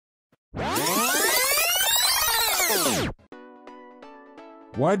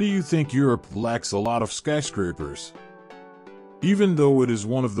Why do you think Europe lacks a lot of skyscrapers? Even though it is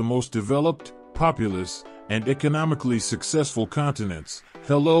one of the most developed, populous, and economically successful continents.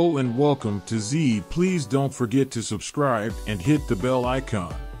 Hello and welcome to Z. Please don't forget to subscribe and hit the bell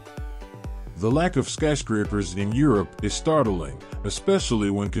icon. The lack of skyscrapers in Europe is startling,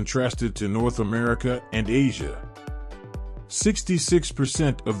 especially when contrasted to North America and Asia.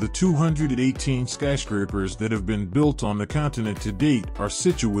 66% of the 218 skyscrapers that have been built on the continent to date are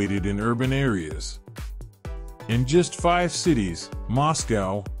situated in urban areas. In just 5 cities,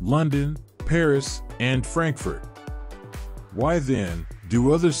 Moscow, London, Paris, and Frankfurt. Why then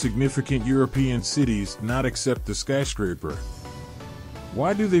do other significant European cities not accept the skyscraper?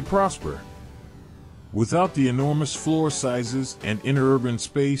 Why do they prosper? Without the enormous floor sizes and interurban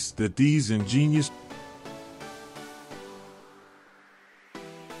space that these ingenious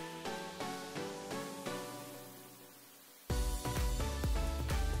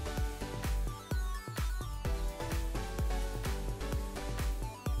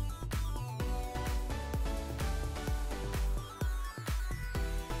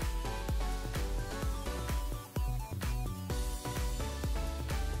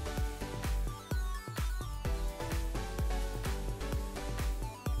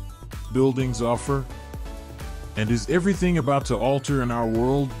buildings offer? And is everything about to alter in our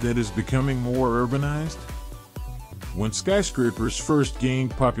world that is becoming more urbanized? When skyscrapers first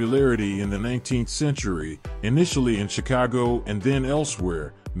gained popularity in the 19th century, initially in Chicago and then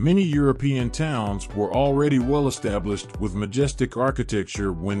elsewhere, many European towns were already well established with majestic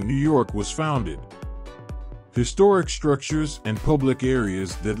architecture when New York was founded. Historic structures and public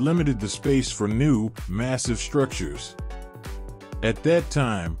areas that limited the space for new, massive structures. At that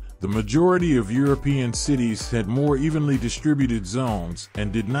time, the majority of European cities had more evenly distributed zones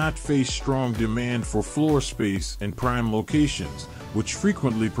and did not face strong demand for floor space and prime locations, which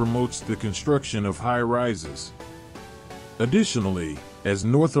frequently promotes the construction of high-rises. Additionally, as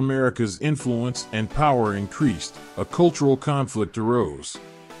North America's influence and power increased, a cultural conflict arose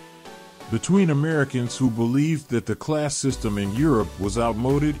between Americans who believed that the class system in Europe was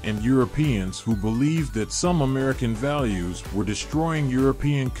outmoded and Europeans who believed that some American values were destroying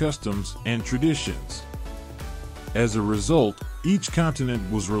European customs and traditions. As a result, each continent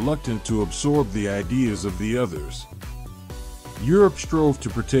was reluctant to absorb the ideas of the others. Europe strove to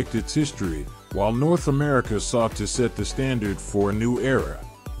protect its history, while North America sought to set the standard for a new era.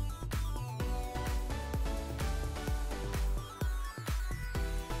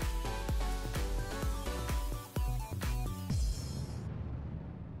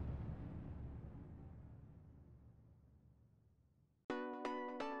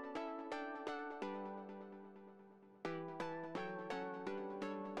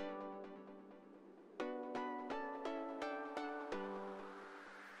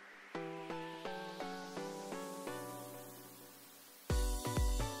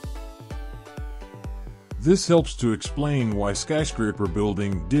 This helps to explain why skyscraper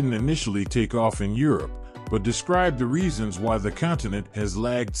building didn't initially take off in Europe, but describe the reasons why the continent has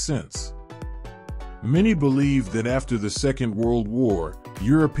lagged since. Many believe that after the Second World War,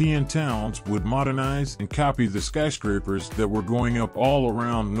 European towns would modernize and copy the skyscrapers that were going up all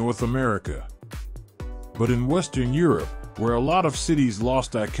around North America. But in Western Europe, where a lot of cities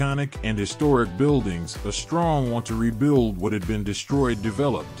lost iconic and historic buildings, a strong want to rebuild what had been destroyed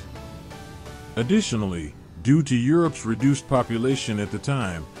developed. Additionally, due to Europe's reduced population at the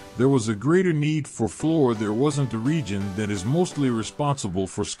time, there was a greater need for floor. There wasn't the region that is mostly responsible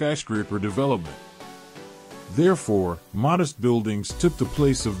for skyscraper development. Therefore, modest buildings took the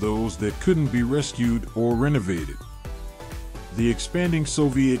place of those that couldn't be rescued or renovated. The expanding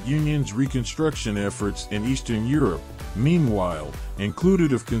Soviet Union's reconstruction efforts in Eastern Europe, meanwhile,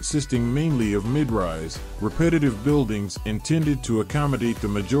 included of consisting mainly of mid-rise, repetitive buildings intended to accommodate the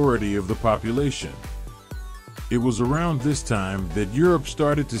majority of the population. It was around this time that Europe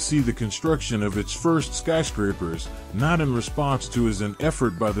started to see the construction of its first skyscrapers, not in response to as an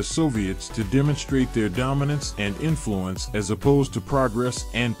effort by the Soviets to demonstrate their dominance and influence as opposed to progress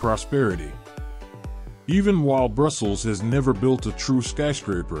and prosperity. Even while Brussels has never built a true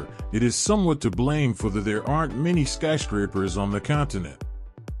skyscraper, it is somewhat to blame for that there aren't many skyscrapers on the continent.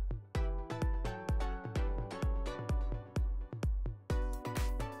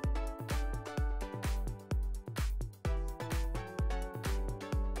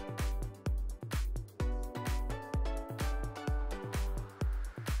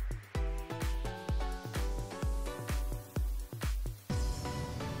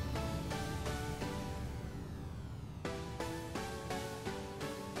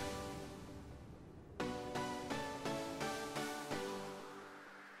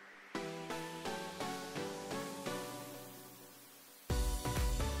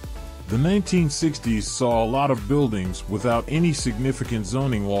 The 1960s saw a lot of buildings without any significant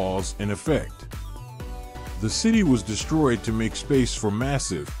zoning laws in effect. The city was destroyed to make space for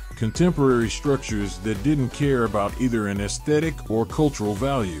massive, contemporary structures that didn't care about either an aesthetic or cultural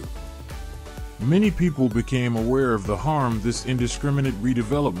value. Many people became aware of the harm this indiscriminate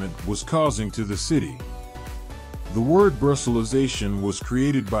redevelopment was causing to the city. The word Brusselization was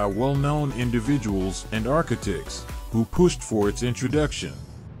created by well-known individuals and architects who pushed for its introduction.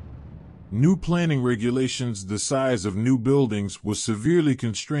 New planning regulations. The size of new buildings was severely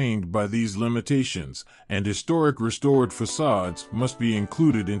constrained by these limitations, and historic restored facades must be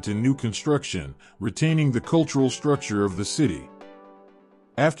included into new construction, retaining the cultural structure of the city.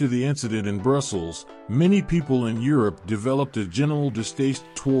 After the incident in Brussels, many people in Europe developed a general distaste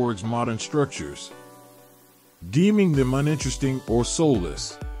towards modern structures, deeming them uninteresting or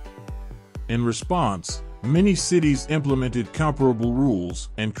soulless. In response, many cities implemented comparable rules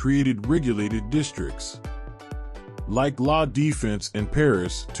and created regulated districts, like La Défense in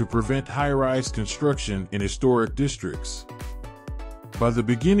Paris, to prevent high-rise construction in historic districts. By the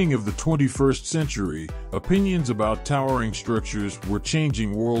beginning of the 21st century, opinions about towering structures were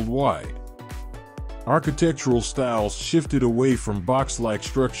changing worldwide. Architectural styles shifted away from box-like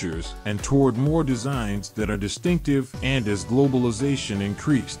structures and toward more designs that are distinctive, and as globalization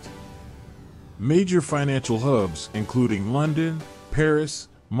increased, major financial hubs, including London, Paris,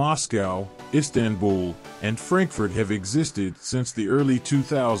 Moscow, Istanbul, and Frankfurt, have existed since the early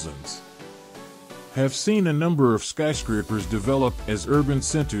 2000s. Have seen a number of skyscrapers develop as urban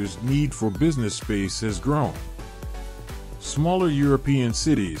centers. Need for business space has grown. Smaller European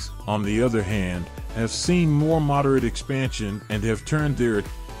cities, on the other hand, have seen more moderate expansion and have turned their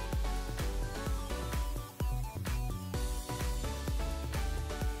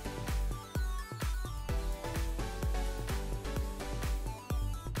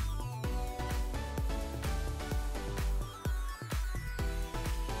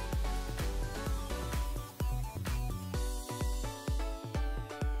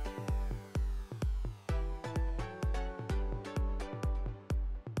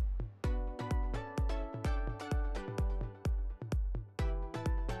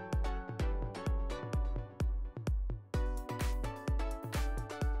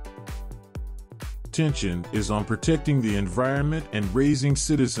attention is on protecting the environment and raising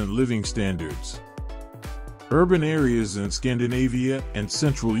citizen living standards. Urban areas in Scandinavia and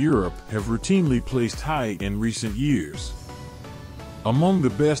Central Europe have routinely placed high in recent years, among the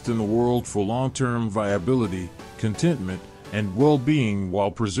best in the world for long-term viability, contentment, and well-being, while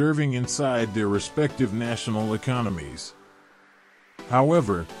preserving inside their respective national economies.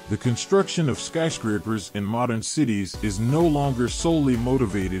 However, the construction of skyscrapers in modern cities is no longer solely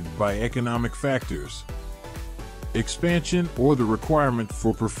motivated by economic factors. Expansion or the requirement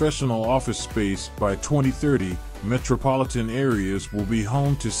for professional office space. By 2030, metropolitan areas will be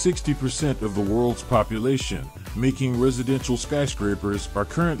home to 60% of the world's population, making residential skyscrapers are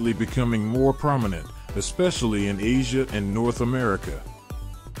currently becoming more prominent, especially in Asia and North America.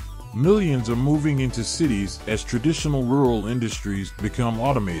 Millions are moving into cities as traditional rural industries become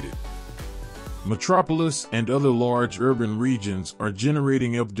automated. Metropolis and other large urban regions are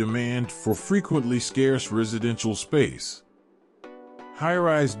generating up demand for frequently scarce residential space.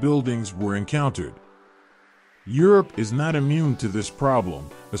 High-rise buildings were encountered. Europe is not immune to this problem,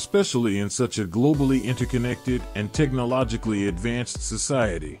 especially in such a globally interconnected and technologically advanced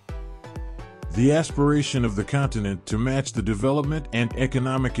society. The aspiration of the continent to match the development and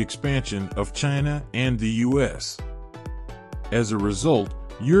economic expansion of China and the US. As a result,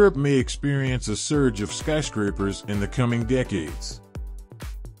 Europe may experience a surge of skyscrapers in the coming decades.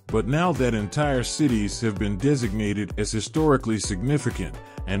 But now that entire cities have been designated as historically significant,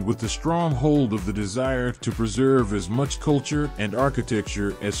 and with the strong hold of the desire to preserve as much culture and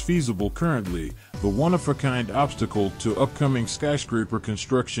architecture as feasible currently, the one-of-a-kind obstacle to upcoming skyscraper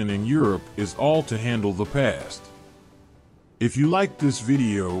construction in Europe is all to handle the past. If you liked this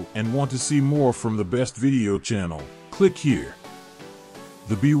video and want to see more from the Best Video channel, click here.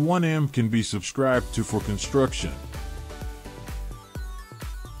 The B1M can be subscribed to for construction,